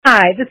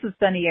Hi, this is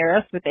Sunny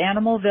Harris with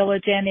Animal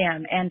Village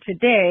NM, and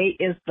today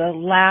is the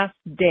last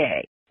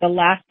day. The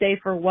last day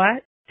for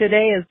what?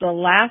 Today is the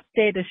last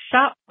day to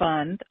shop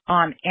fund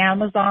on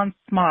Amazon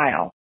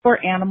Smile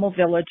for Animal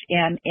Village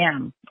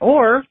NM,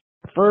 or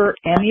for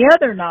any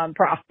other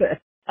nonprofit.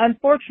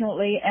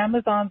 Unfortunately,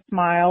 Amazon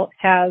Smile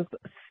has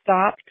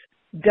stopped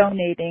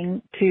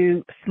donating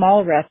to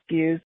small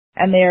rescues,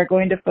 and they are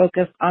going to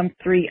focus on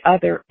 3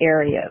 other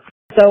areas.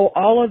 So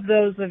all of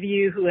those of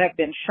you who have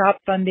been shop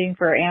funding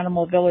for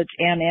Animal Village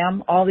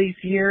NM all these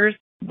years,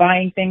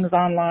 buying things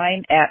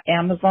online at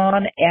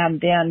Amazon,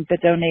 and then the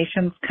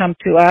donations come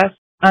to us,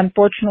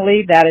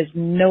 unfortunately, that is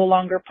no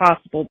longer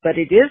possible, but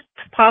it is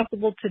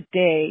possible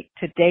today.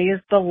 Today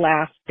is the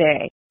last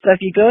day. So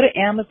if you go to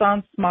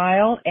Amazon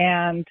Smile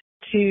and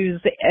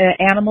choose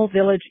Animal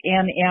Village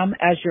NM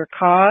as your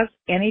cause,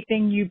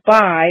 anything you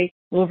buy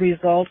will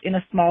result in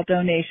a small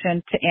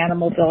donation to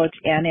Animal Village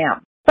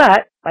NM.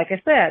 But, like I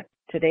said,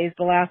 today's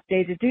the last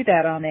day to do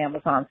that on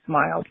Amazon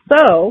Smile.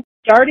 So,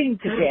 starting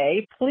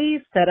today, please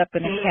set up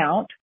an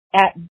account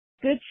at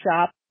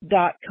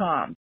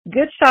goodshop.com.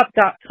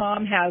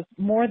 Goodshop.com has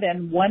more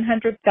than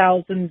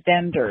 100,000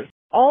 vendors,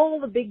 all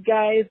the big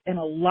guys and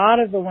a lot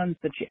of the ones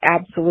that you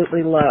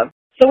absolutely love.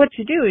 So what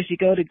you do is you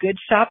go to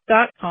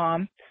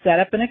goodshop.com, set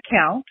up an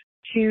account,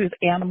 choose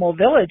Animal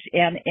Village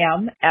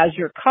NM as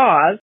your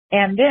cause,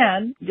 and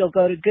then you'll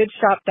go to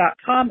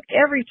goodshop.com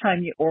every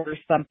time you order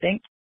something.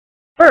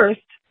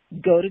 First,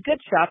 go to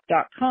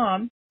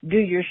goodshop.com, do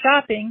your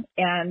shopping,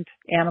 and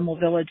Animal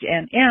Village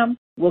NM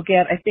will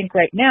get, I think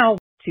right now,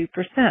 2%.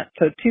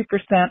 So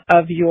 2%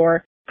 of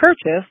your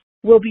purchase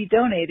will be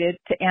donated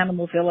to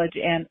Animal Village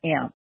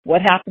NM.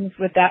 What happens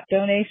with that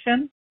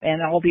donation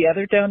and all the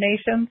other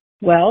donations?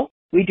 Well,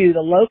 we do the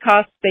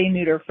low-cost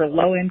spay-neuter for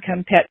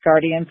low-income pet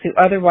guardians who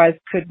otherwise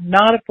could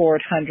not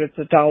afford hundreds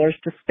of dollars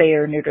to spay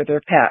or neuter their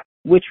pet,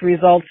 which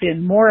results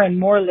in more and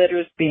more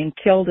litters being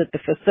killed at the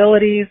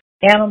facilities,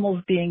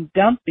 animals being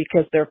dumped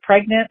because they're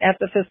pregnant at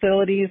the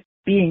facilities,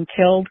 being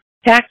killed,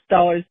 tax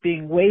dollars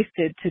being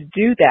wasted to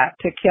do that,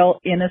 to kill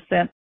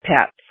innocent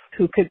pets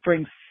who could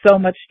bring so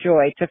much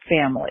joy to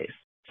families.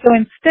 So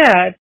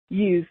instead,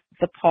 use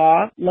the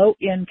PAW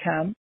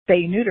low-income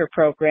spay-neuter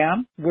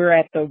program. We're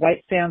at the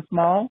White Sands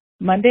Mall,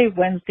 Monday,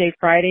 Wednesday,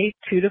 Friday,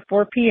 2 to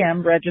 4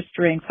 p.m.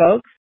 registering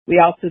folks. We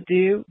also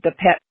do the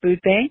Pet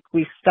Food Bank.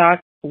 We stock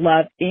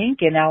Love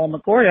Inc. in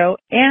Alamogordo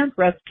and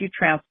Rescue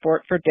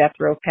Transport for Death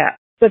Row Pets.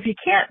 So if you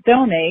can't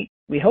donate,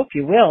 we hope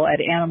you will at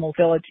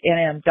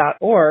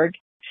animalvillagenm.org.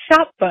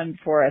 Shop fund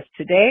for us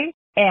today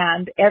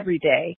and every day